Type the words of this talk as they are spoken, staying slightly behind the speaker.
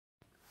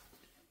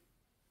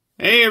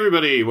Hey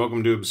everybody,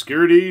 welcome to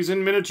Obscurities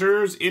and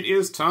Miniatures. It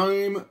is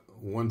time,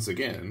 once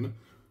again,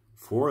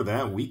 for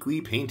that weekly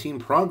painting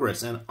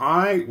progress. And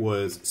I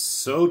was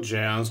so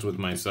jazzed with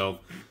myself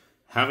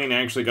having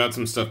actually got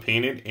some stuff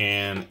painted,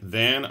 and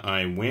then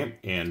I went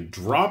and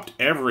dropped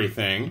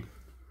everything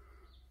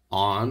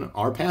on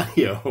our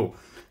patio.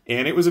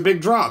 And it was a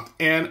big drop,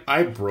 and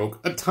I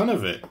broke a ton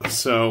of it.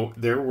 So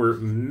there were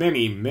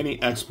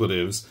many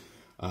expletives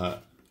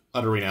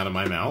uttering out of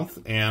my mouth,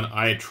 and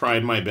I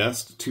tried my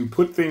best to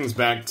put things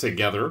back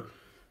together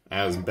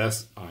as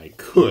best I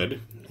could,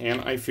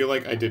 and I feel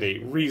like I did a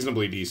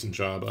reasonably decent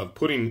job of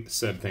putting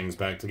said things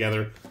back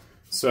together.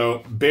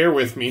 So bear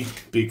with me,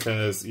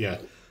 because yeah,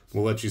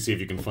 we'll let you see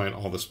if you can find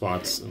all the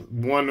spots.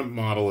 One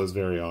model is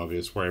very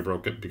obvious where I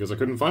broke it because I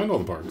couldn't find all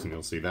the parts, and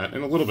you'll see that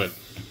in a little bit.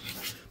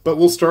 But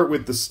we'll start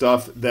with the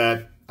stuff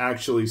that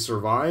actually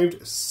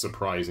survived,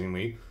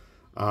 surprisingly.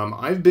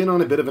 I've been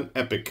on a bit of an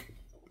epic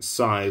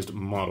sized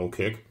model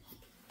kick,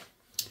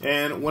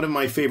 and one of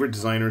my favorite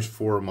designers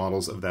for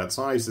models of that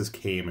size is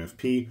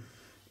KMFP,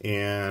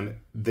 and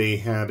they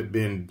had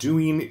been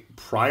doing,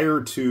 prior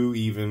to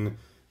even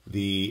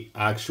the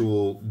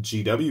actual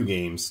GW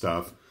game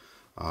stuff,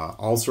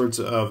 all sorts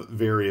of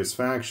various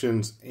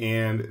factions,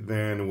 and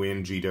then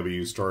when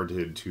GW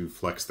started to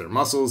flex their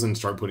muscles and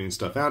start putting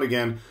stuff out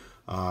again,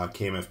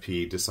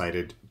 KMFP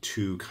decided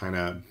to kind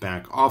of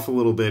back off a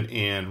little bit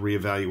and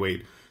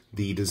reevaluate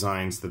the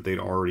designs that they'd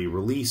already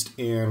released,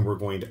 and we're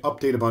going to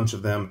update a bunch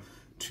of them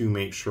to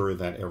make sure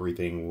that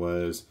everything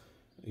was,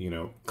 you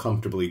know,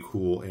 comfortably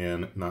cool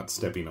and not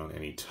stepping on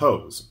any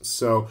toes.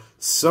 So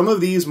some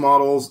of these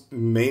models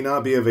may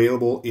not be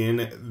available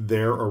in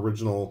their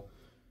original,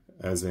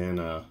 as in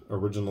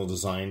original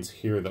designs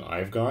here that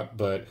I've got,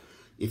 but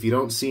if you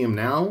don't see them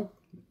now,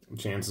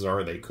 chances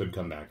are they could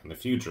come back in the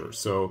future.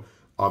 So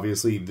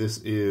obviously this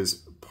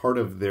is part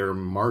of their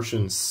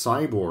Martian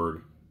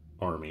cyborg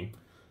army.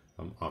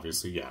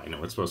 Obviously, yeah, I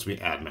know it's supposed to be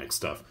AdMech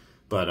stuff,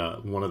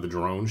 but one of the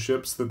drone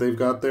ships that they've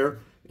got there.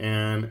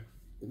 And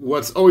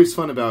what's always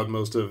fun about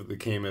most of the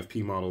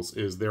KMFP models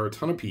is there are a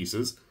ton of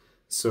pieces,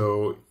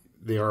 so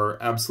they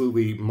are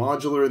absolutely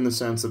modular in the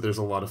sense that there's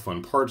a lot of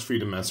fun parts for you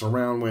to mess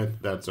around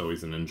with. That's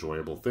always an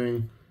enjoyable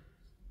thing.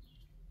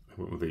 I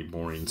went with a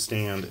boring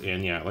stand,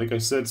 and yeah, like I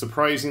said,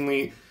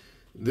 surprisingly,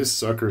 this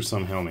sucker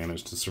somehow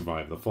managed to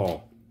survive the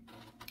fall.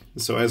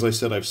 So as I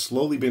said, I've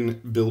slowly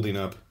been building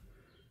up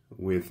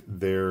with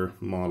their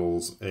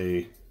models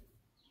a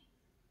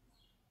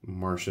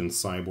Martian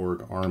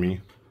cyborg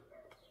army,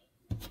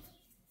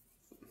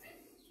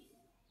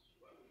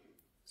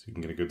 so you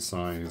can get a good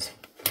size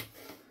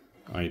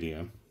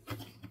idea.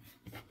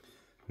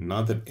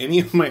 Not that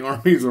any of my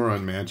armies are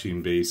on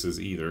matching bases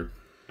either,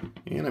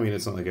 and I mean,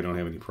 it's not like I don't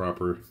have any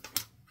proper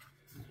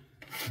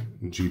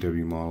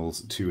GW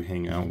models to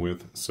hang out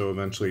with, so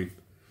eventually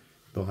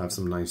they'll have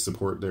some nice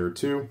support there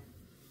too.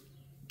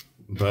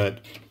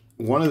 But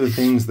one of the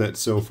things that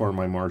so far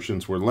my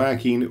Martians were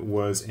lacking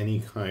was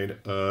any kind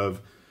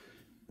of,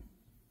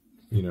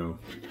 you know,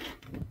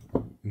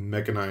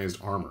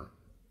 mechanized armor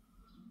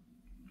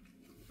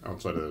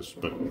outside of this,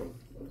 but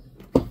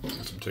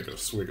let's take a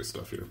swig of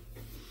stuff here.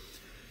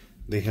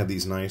 They had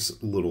these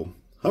nice little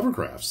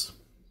hovercrafts,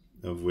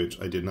 of which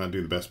I did not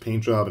do the best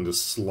paint job and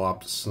just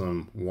slopped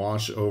some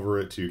wash over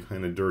it to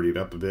kind of dirty it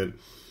up a bit.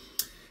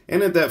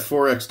 And at that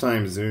 4x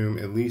times zoom,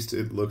 at least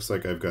it looks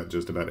like I've got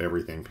just about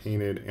everything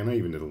painted, and I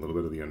even did a little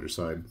bit of the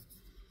underside.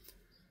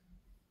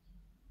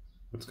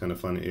 What's kind of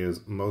fun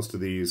is most of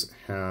these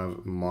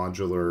have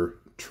modular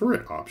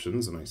turret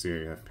options, and I see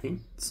I have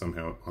paint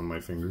somehow on my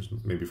fingers,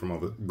 maybe from all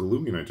the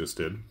gluing I just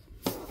did.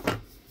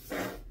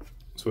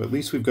 So at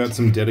least we've got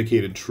some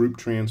dedicated troop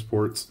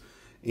transports,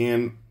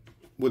 and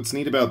what's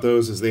neat about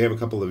those is they have a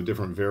couple of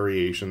different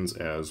variations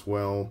as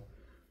well.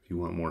 You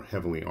want more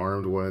heavily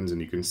armed ones,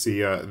 and you can see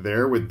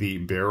there with the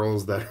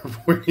barrels that are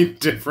pointing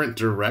different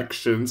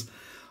directions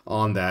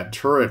on that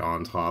turret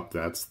on top.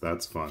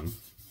 That's fun.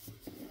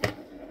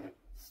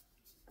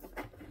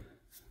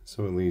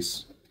 So at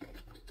least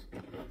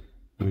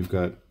we've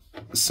got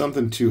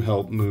something to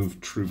help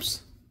move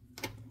troops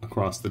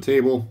across the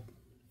table.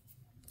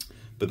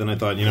 But then I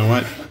thought, you know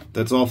what,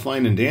 that's all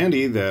fine and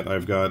dandy that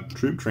I've got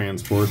troop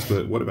transports,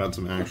 but what about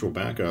some actual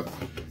backup?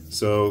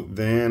 So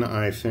then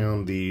I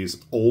found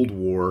these old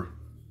war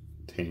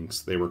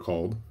tanks, they were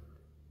called.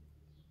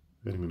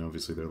 I mean,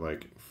 obviously they're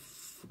like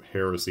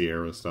heresy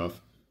era stuff.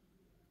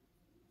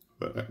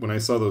 But when I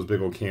saw those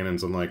big old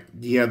cannons, I'm like,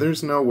 yeah,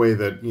 there's no way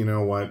that, you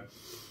know what,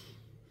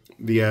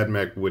 the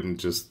AdMech wouldn't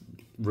just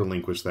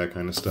relinquish that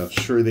kind of stuff.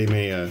 Sure, they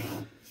may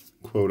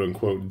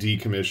quote-unquote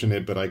decommission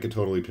it, but I could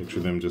totally picture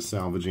them just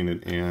salvaging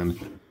it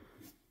and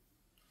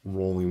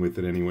rolling with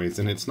it anyways.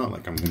 And it's not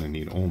like I'm going to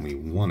need only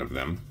one of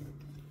them.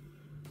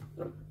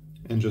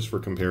 And just for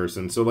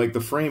comparison, so like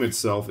the frame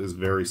itself is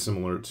very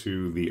similar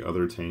to the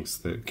other tanks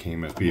that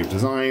KMFP have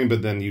designed,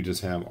 but then you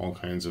just have all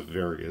kinds of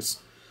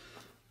various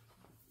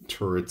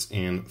turrets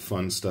and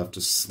fun stuff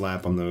to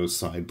slap on those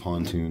side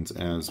pontoons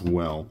as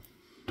well.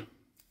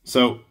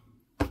 So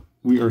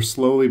we are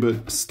slowly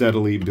but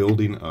steadily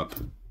building up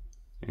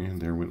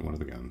And there went one of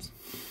the guns.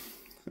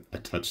 I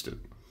touched it.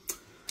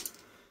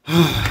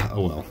 Oh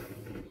well.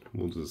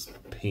 We'll just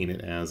paint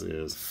it as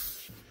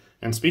is.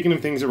 And speaking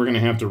of things that we're going to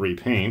have to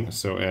repaint,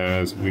 so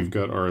as we've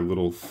got our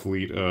little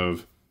fleet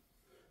of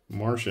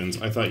Martians,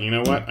 I thought, you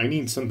know what? I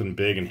need something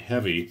big and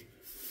heavy.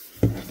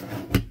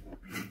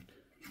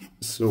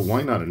 So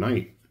why not a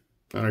knight?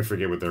 I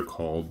forget what they're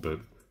called, but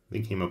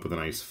they came up with a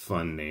nice,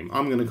 fun name.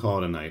 I'm going to call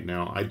it a knight.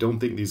 Now, I don't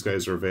think these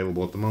guys are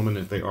available at the moment.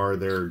 If they are,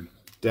 they're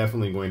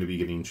definitely going to be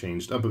getting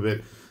changed up a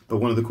bit. But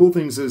one of the cool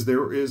things is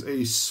there is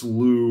a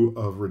slew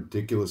of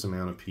ridiculous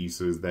amount of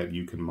pieces that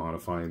you can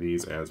modify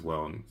these as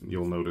well. And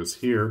you'll notice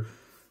here,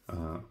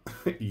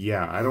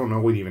 yeah, I don't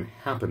know what even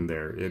happened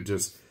there. It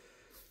just,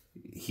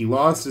 he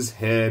lost his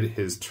head,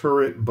 his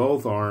turret,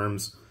 both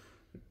arms,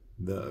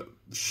 the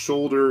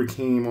shoulder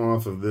came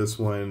off of this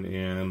one,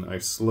 and I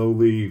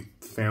slowly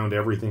found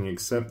everything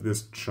except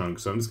this chunk.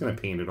 So I'm just going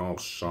to paint it all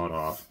shot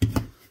off.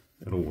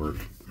 It'll work.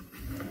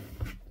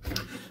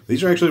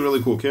 These are actually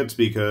really cool kits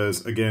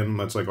because, again,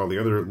 much like all the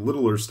other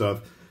littler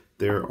stuff,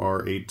 there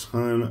are a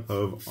ton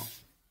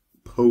of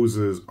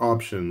poses,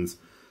 options,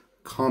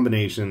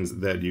 combinations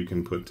that you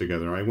can put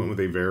together. I went with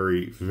a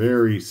very,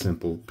 very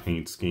simple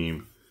paint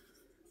scheme.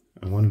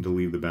 I wanted to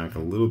leave the back a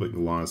little bit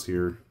gloss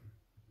here.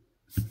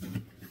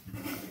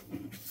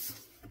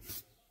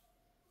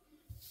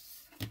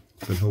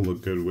 But he'll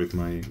look good with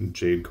my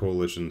Jade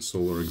Coalition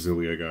Solar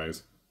Auxilia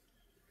guys.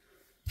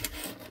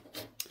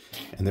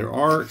 And there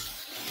are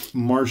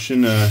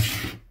Martian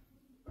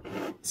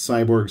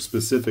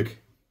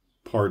cyborg-specific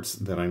parts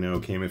that I know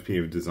KMFP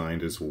have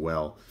designed as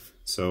well.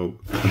 So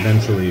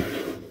eventually,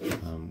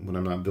 when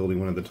I'm not building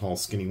one of the tall,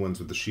 skinny ones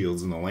with the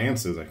shields and the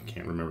lances, I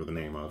can't remember the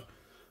name of,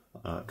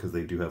 because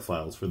they do have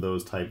files for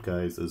those type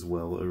guys as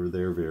well, or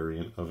their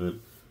variant of it.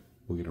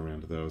 We'll get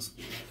around to those.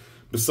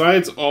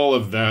 Besides all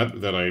of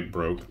that I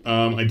broke,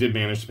 I did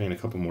manage to paint a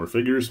couple more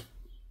figures.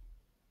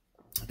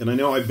 And I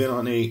know I've been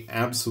on a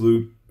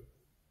absolute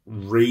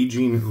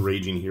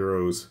raging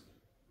heroes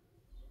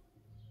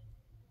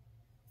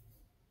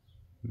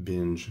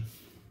binge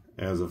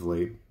as of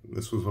late.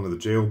 This was one of the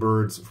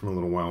jailbirds from a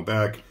little while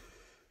back.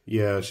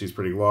 Yeah, she's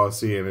pretty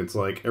glossy, and it's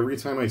like every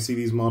time I see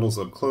these models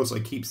up close, I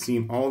keep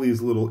seeing all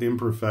these little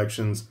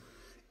imperfections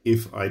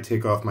if I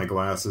take off my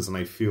glasses, and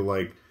I feel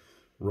like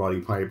Roddy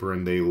Piper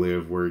and They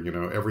Live, where, you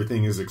know,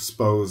 everything is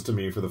exposed to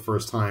me for the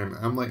first time.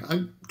 I'm like,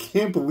 I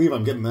can't believe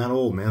I'm getting that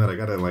old, man, that I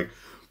gotta, like,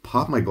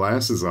 pop my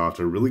glasses off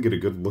to really get a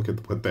good look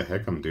at what the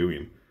heck I'm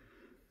doing.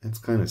 That's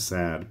kind of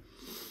sad.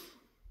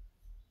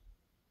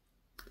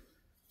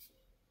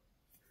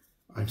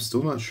 I'm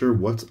still not sure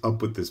what's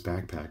up with this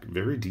backpack.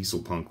 Very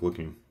diesel punk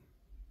looking.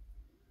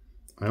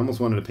 I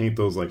almost wanted to paint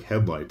those like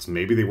headlights.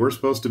 Maybe they were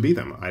supposed to be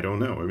them. I don't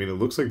know. I mean, it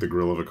looks like the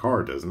grill of a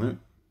car, doesn't it?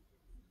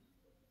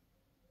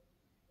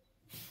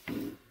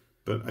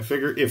 But I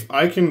figure if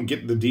I can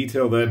get the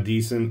detail that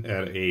decent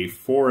at a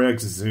 4x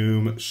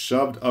zoom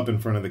shoved up in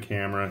front of the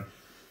camera,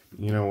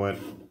 you know what?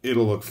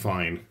 It'll look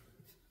fine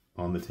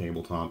on the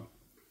tabletop.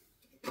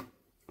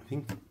 I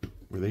think,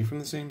 were they from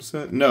the same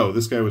set? No,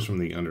 this guy was from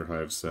the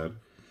Underhive set.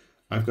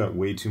 I've got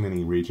way too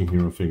many Raging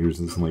Hero figures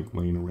that's like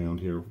laying around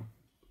here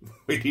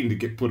waiting to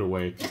get put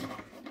away.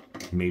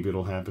 Maybe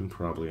it'll happen.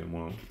 Probably it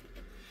won't.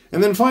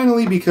 And then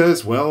finally,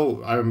 because,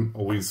 well, I'm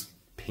always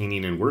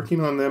painting and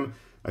working on them,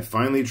 I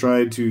finally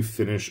tried to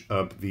finish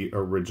up the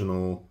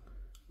original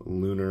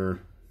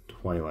Lunar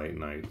Twilight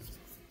Knight.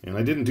 And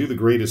I didn't do the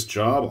greatest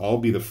job, I'll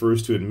be the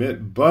first to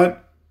admit,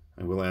 but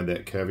I will add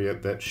that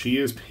caveat that she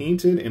is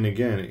painted, and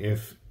again,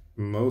 if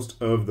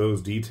most of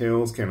those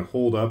details can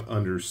hold up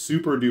under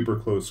super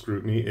duper close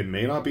scrutiny, it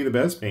may not be the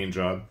best paint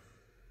job,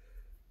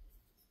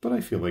 but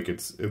I feel like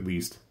it's at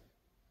least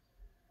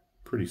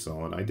pretty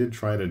solid. I did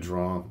try to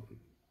draw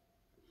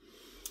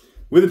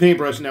with a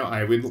paintbrush. Now,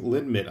 I will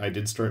admit, I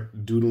did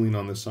start doodling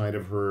on the side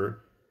of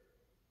her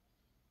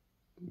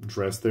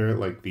dress there,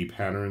 like the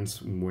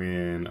patterns,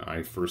 when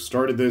I first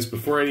started this.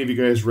 Before any of you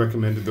guys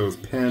recommended those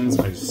pens,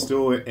 I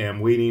still am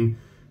waiting.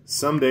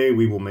 Someday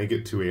we will make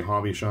it to a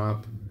hobby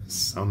shop.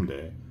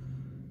 Someday.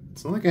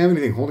 It's not like I have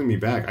anything holding me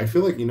back. I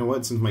feel like, you know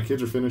what, since my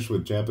kids are finished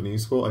with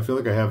Japanese school, I feel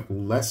like I have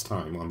less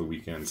time on the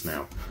weekends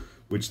now,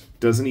 which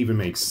doesn't even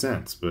make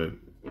sense, but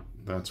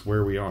that's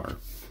where we are.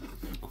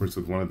 Of course,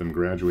 with one of them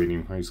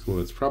graduating high school,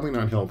 it's probably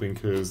not helping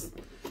because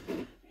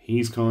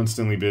he's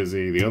constantly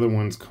busy. The other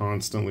one's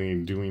constantly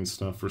doing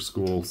stuff for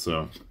school,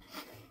 so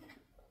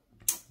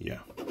yeah.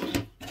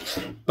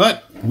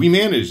 But we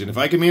managed, and if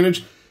I can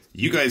manage,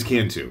 you guys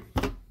can too.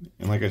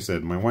 And like I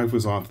said, my wife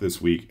was off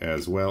this week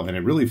as well, and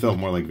it really felt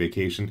more like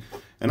vacation.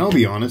 And I'll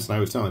be honest, and I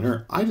was telling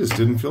her, I just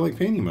didn't feel like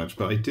painting much,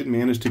 but I did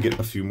manage to get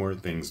a few more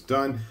things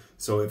done.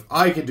 So if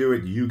I can do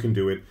it, you can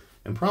do it.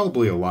 And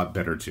probably a lot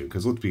better too,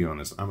 because let's be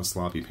honest, I'm a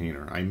sloppy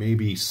painter. I may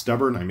be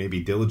stubborn, I may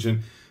be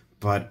diligent,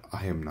 but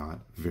I am not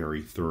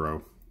very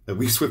thorough, at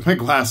least with my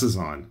glasses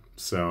on.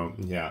 So,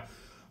 yeah.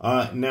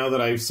 Now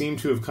that I seem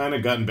to have kind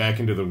of gotten back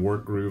into the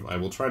work groove, I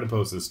will try to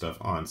post this stuff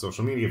on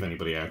social media if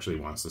anybody actually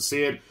wants to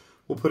see it.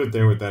 We'll put it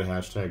there with that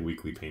hashtag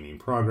weekly painting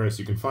progress.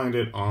 You can find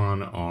it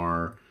on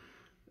our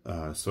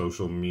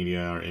social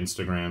media or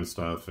Instagram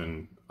stuff,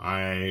 and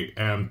I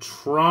am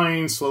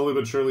trying slowly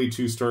but surely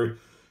to start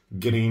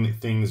getting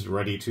things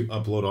ready to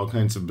upload all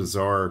kinds of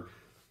bizarre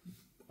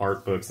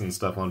art books and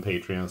stuff on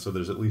Patreon, so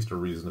there's at least a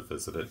reason to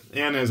visit it.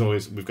 And as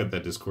always, we've got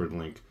that Discord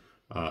link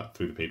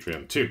through the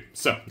Patreon too,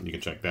 so you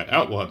can check that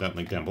out. We'll have that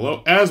link down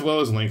below, as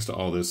well as links to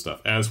all this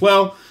stuff as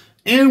well.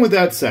 And with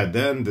that said,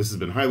 then, this has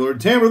been High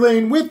Lord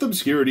Tamerlane with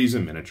Obscurities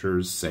and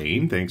Miniatures,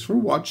 saying thanks for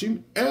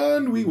watching,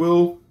 and we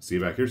will see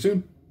you back here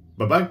soon.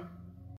 Bye-bye.